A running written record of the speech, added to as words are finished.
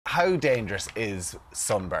how dangerous is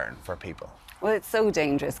sunburn for people? Well, it's so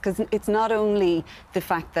dangerous because it's not only the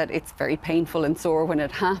fact that it's very painful and sore when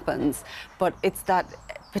it happens, but it's that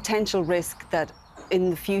potential risk that in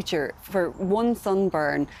the future, for one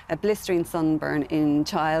sunburn, a blistering sunburn in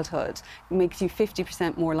childhood, makes you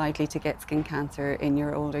 50% more likely to get skin cancer in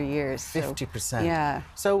your older years. 50%? Yeah.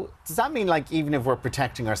 So does that mean, like, even if we're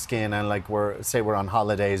protecting our skin and, like, say we're on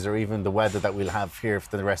holidays, or even the weather that we'll have here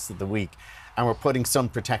for the rest of the week, and we're putting sun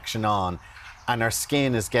protection on, and our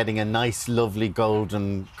skin is getting a nice, lovely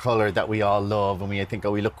golden colour that we all love, and we think,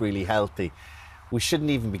 oh, we look really healthy, we shouldn't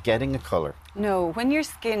even be getting a colour? No, when your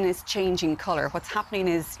skin is changing colour, what's happening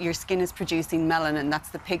is your skin is producing melanin. That's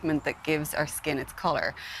the pigment that gives our skin its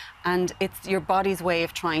colour. And it's your body's way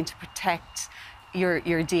of trying to protect your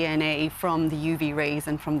DNA from the UV rays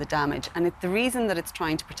and from the damage. And the reason that it's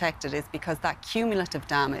trying to protect it is because that cumulative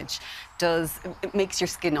damage it makes your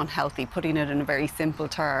skin unhealthy, putting it in a very simple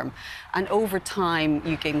term. And over time,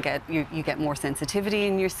 you can get you get more sensitivity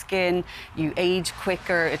in your skin, you age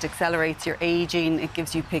quicker, it accelerates your aging, it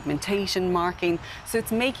gives you pigmentation marking. So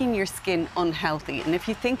it's making your skin unhealthy. And if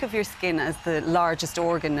you think of your skin as the largest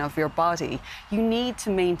organ of your body, you need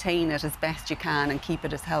to maintain it as best you can and keep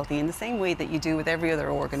it as healthy in the same way that you do with every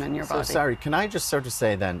other organ in your body. So, sorry, can I just sort of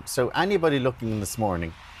say then, so anybody looking in this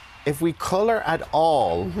morning, if we colour at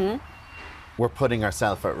all, we're putting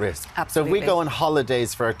ourselves at risk. Absolutely. So if we go on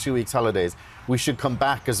holidays for our 2 weeks holidays, we should come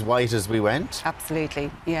back as white as we went?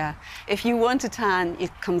 Absolutely, yeah. If you want a tan,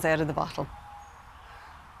 it comes out of the bottle.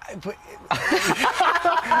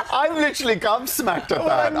 I'm literally gobsmacked at that.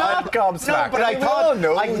 Well, I'm not gobsmacked.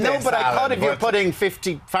 No, but I thought if you're but putting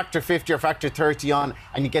factor 50 or factor 30 on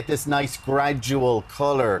and you get this nice gradual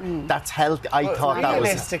colour, that's healthy. I thought that was...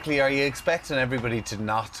 Realistically, are you expecting everybody to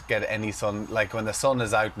not get any sun, like when the sun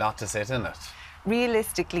is out, not to sit in it?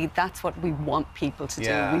 Realistically, that's what we want people to do.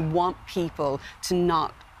 Yeah. We want people to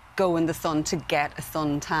not go in the sun to get a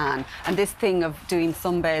suntan. And this thing of doing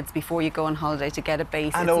sunbeds before you go on holiday to get a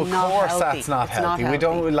base, I know, it's of not course healthy. that's not It's healthy. We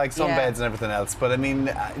don't like sunbeds and everything else, but I mean,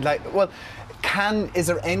 is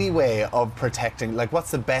there any way of protecting, like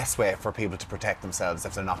what's the best way for people to protect themselves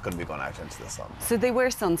if they're not going to be going out into the sun? So they wear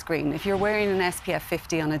sunscreen. If you're wearing an SPF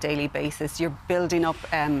 50 on a daily basis, you're building up,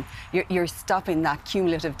 you're stopping that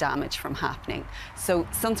cumulative damage from happening. So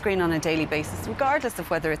sunscreen on a daily basis, regardless of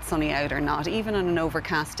whether it's sunny out or not, even on an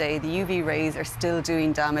overcast day, the UV rays are still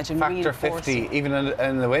doing damage and Factor 50, even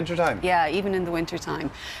in the winter time? Yeah, even in the winter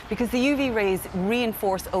time. Because the UV rays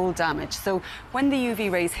reinforce old damage. So when the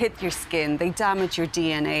UV rays hit your skin, they damage your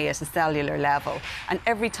DNA at a cellular level. And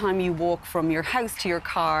every time you walk from your house to your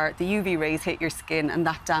car, the UV rays hit your skin and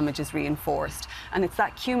that damage is reinforced. And it's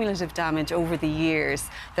that cumulative damage over the years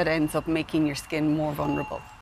that ends up making your skin more vulnerable.